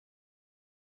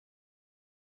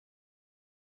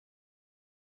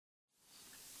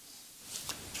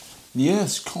The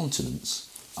Earth's continents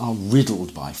are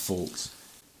riddled by faults.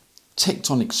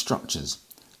 Tectonic structures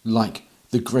like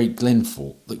the Great Glen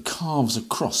Fault that carves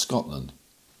across Scotland.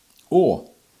 Or,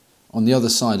 on the other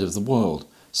side of the world,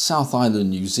 South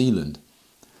Island, New Zealand,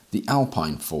 the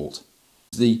Alpine Fault,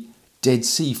 the Dead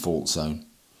Sea Fault Zone.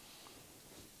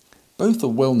 Both are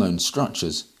well-known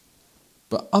structures,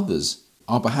 but others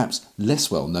are perhaps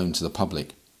less well known to the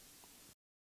public.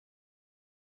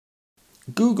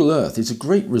 Google Earth is a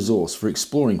great resource for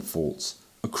exploring faults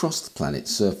across the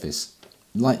planet's surface,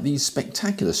 like these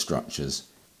spectacular structures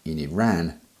in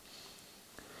Iran.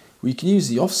 We can use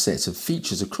the offset of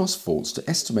features across faults to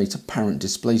estimate apparent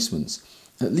displacements,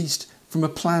 at least from a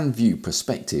plan view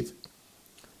perspective.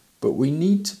 But we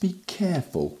need to be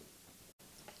careful.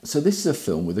 So this is a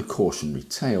film with a cautionary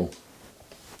tale.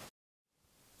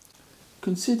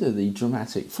 Consider the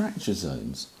dramatic fracture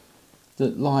zones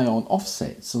that lie on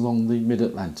offsets along the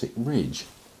Mid-Atlantic ridge.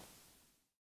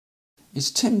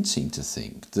 It's tempting to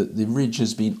think that the ridge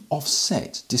has been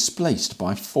offset, displaced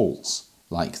by faults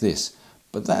like this,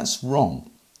 but that's wrong.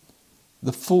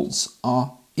 The faults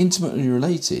are intimately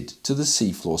related to the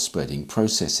seafloor spreading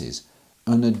processes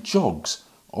and are jogs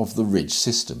of the ridge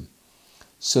system.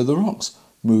 So the rocks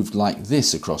moved like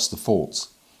this across the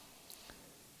faults.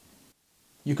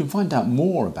 You can find out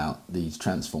more about these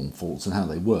transform faults and how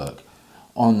they work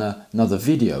on another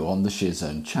video on the Shear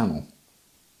Zone Channel.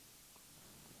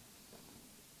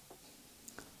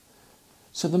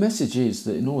 So the message is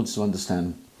that in order to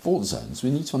understand fault zones,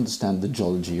 we need to understand the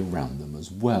geology around them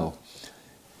as well.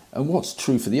 And what's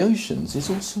true for the oceans is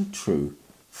also true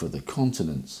for the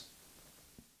continents.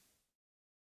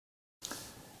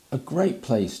 A great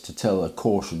place to tell a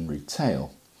cautionary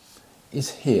tale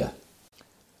is here,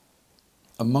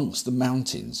 amongst the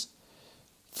mountains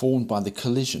formed by the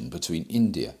collision between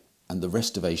India and the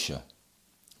rest of Asia,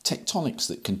 tectonics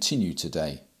that continue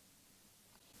today.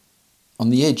 On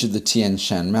the edge of the Tian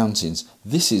Shan Mountains,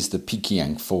 this is the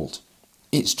Piqiang Fault.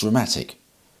 It's dramatic.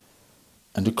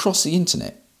 And across the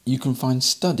internet, you can find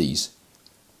studies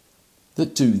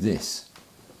that do this.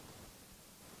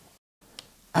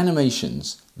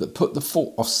 Animations that put the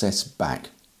fault offsets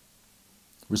back,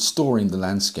 restoring the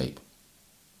landscape,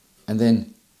 and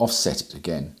then offset it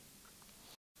again.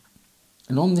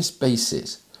 And on this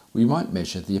basis, we might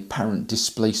measure the apparent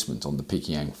displacement on the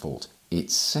Piqiang Fault,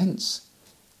 its sense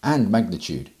and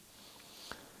magnitude.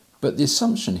 But the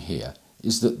assumption here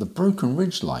is that the broken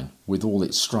ridgeline, with all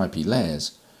its stripy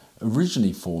layers,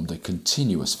 originally formed a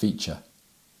continuous feature.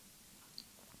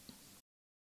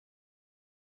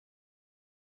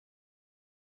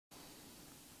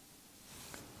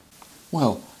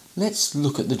 Well, let's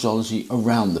look at the geology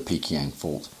around the Piqiang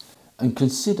Fault and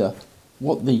consider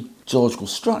what the geological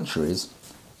structure is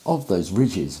of those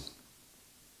ridges.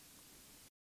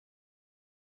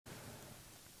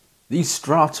 These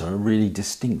strata are really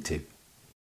distinctive.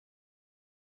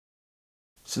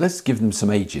 So let's give them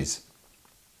some ages.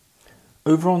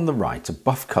 Over on the right are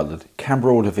buff-coloured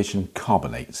Canberra Ordovician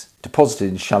carbonates deposited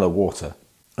in shallow water,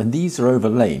 and these are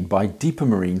overlain by deeper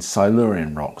marine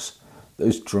Silurian rocks,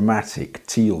 those dramatic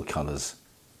teal colours,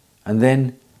 and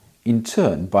then in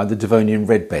turn by the Devonian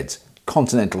red beds,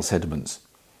 continental sediments.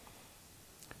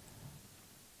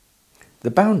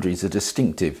 The boundaries are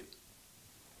distinctive,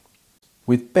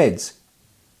 with beds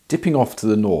dipping off to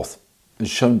the north as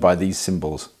shown by these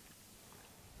symbols.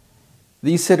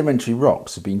 These sedimentary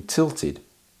rocks have been tilted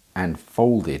and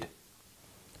folded.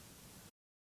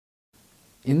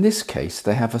 In this case,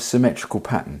 they have a symmetrical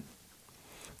pattern.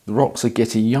 The rocks are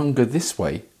getting younger this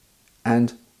way,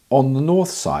 and on the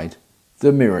north side,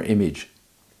 the mirror image.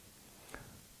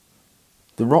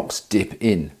 The rocks dip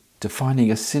in,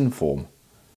 defining a synform.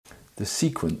 The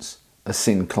sequence, a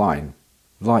syncline,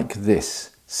 like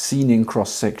this, seen in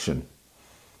cross-section.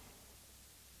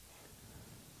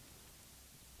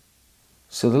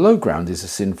 So the low ground is a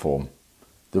synform.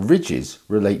 The ridges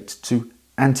relate to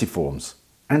antiforms,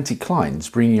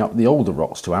 anticlines bringing up the older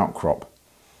rocks to outcrop,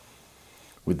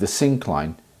 with the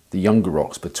syncline, the younger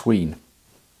rocks between.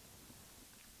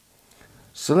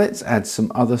 So let's add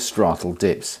some other stratal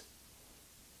dips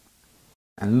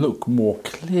and look more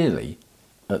clearly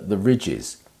at the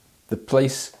ridges, the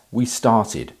place we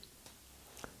started.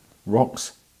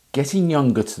 Rocks getting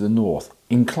younger to the north,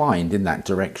 inclined in that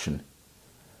direction.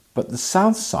 But the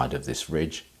south side of this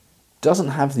ridge doesn't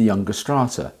have the younger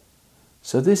strata,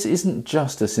 so this isn't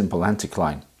just a simple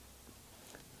anticline.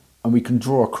 And we can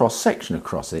draw a cross-section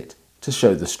across it to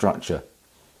show the structure.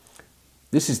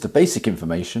 This is the basic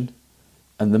information,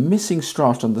 and the missing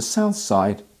strata on the south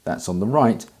side, that's on the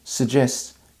right,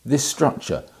 suggests this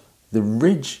structure. The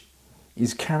ridge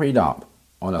is carried up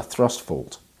on a thrust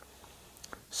fault.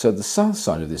 So the south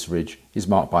side of this ridge is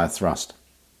marked by a thrust.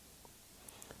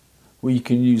 We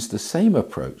can use the same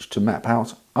approach to map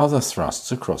out other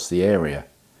thrusts across the area,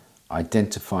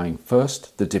 identifying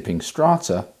first the dipping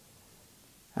strata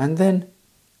and then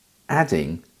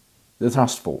adding the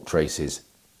thrust fault traces,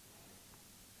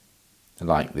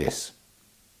 like this.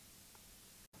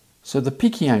 So the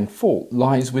Piqiang Fault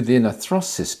lies within a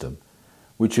thrust system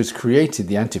which has created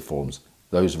the antiforms,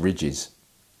 those ridges.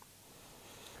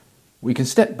 We can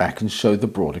step back and show the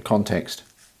broader context.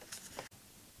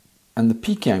 And the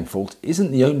Piqiang Fault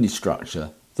isn't the only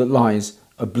structure that lies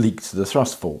oblique to the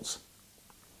thrust faults.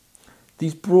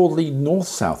 These broadly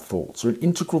north-south faults are an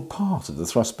integral part of the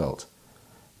thrust belt,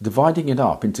 dividing it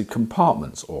up into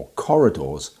compartments or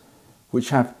corridors which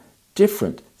have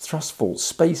different thrust fault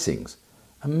spacings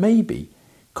and maybe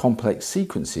complex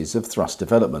sequences of thrust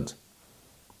development.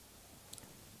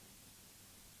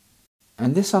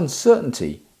 And this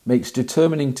uncertainty makes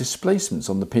determining displacements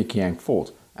on the Piqiang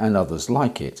Fault and others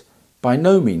like it by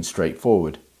no means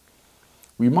straightforward.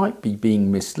 We might be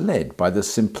being misled by the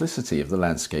simplicity of the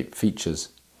landscape features.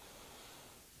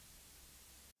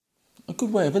 A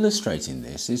good way of illustrating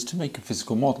this is to make a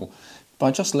physical model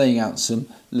by just laying out some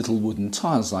little wooden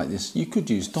tiles like this. You could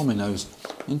use dominoes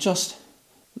and just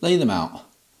lay them out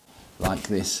like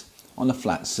this on a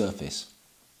flat surface.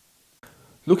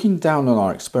 Looking down on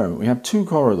our experiment, we have two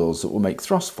corridors that will make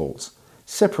thrust faults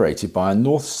separated by a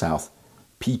north-south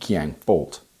Piqiang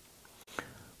Fault.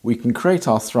 We can create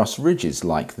our thrust ridges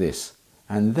like this,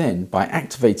 and then by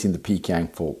activating the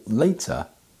Piqiang Fault later,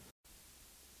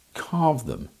 carve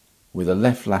them with a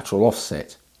left lateral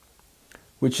offset,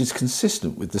 which is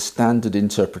consistent with the standard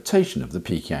interpretation of the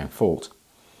Piqiang Fault.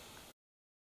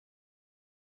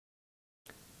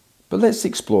 But let's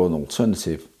explore an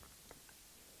alternative.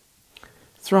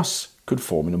 Thrusts could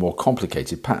form in a more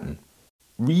complicated pattern,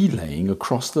 relaying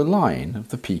across the line of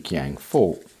the Piqiang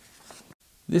Fault.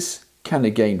 This can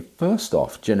again first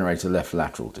off generate a left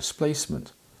lateral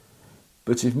displacement,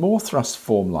 but if more thrusts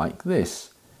form like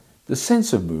this, the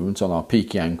sense of movement on our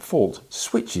Piqiang Fault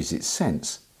switches its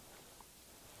sense.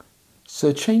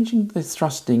 So changing the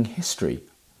thrusting history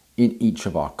in each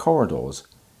of our corridors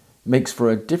makes for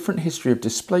a different history of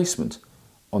displacement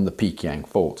on the Piqiang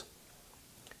Fault,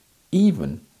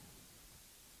 even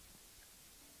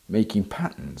making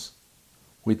patterns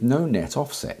with no net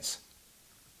offsets.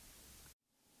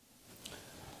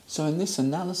 So in this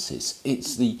analysis,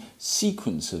 it's the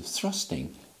sequence of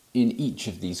thrusting in each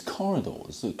of these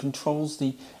corridors that controls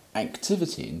the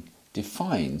activity and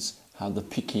defines how the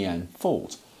Piqiang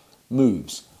Fault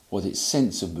moves, what its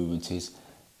sense of movement is,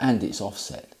 and its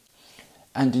offset.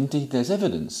 And indeed there's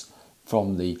evidence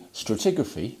from the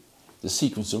stratigraphy, the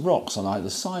sequence of rocks on either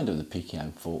side of the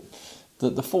Piqiang Fault,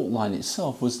 that the fault line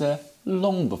itself was there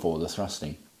long before the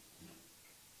thrusting.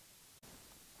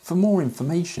 For more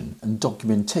information and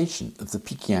documentation of the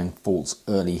Piqiang Fault's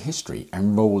early history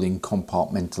and role in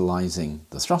compartmentalising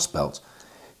the thrust belt,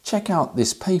 check out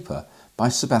this paper by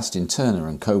Sebastian Turner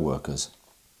and co-workers.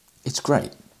 It's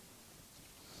great.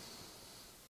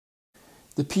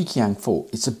 The Piqiang Fault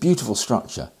is a beautiful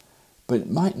structure, but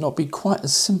it might not be quite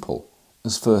as simple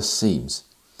as first seems.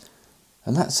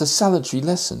 And that's a salutary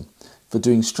lesson for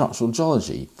doing structural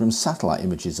geology from satellite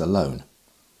images alone.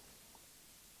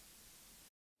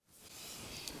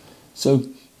 So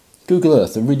Google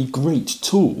Earth, a really great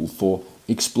tool for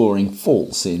exploring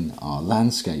faults in our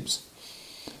landscapes.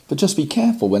 But just be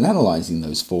careful when analysing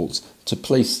those faults to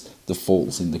place the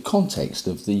faults in the context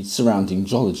of the surrounding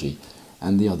geology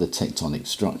and the other tectonic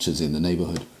structures in the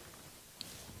neighbourhood.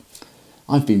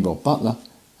 I've been Rob Butler,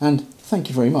 and thank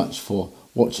you very much for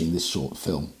watching this short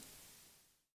film.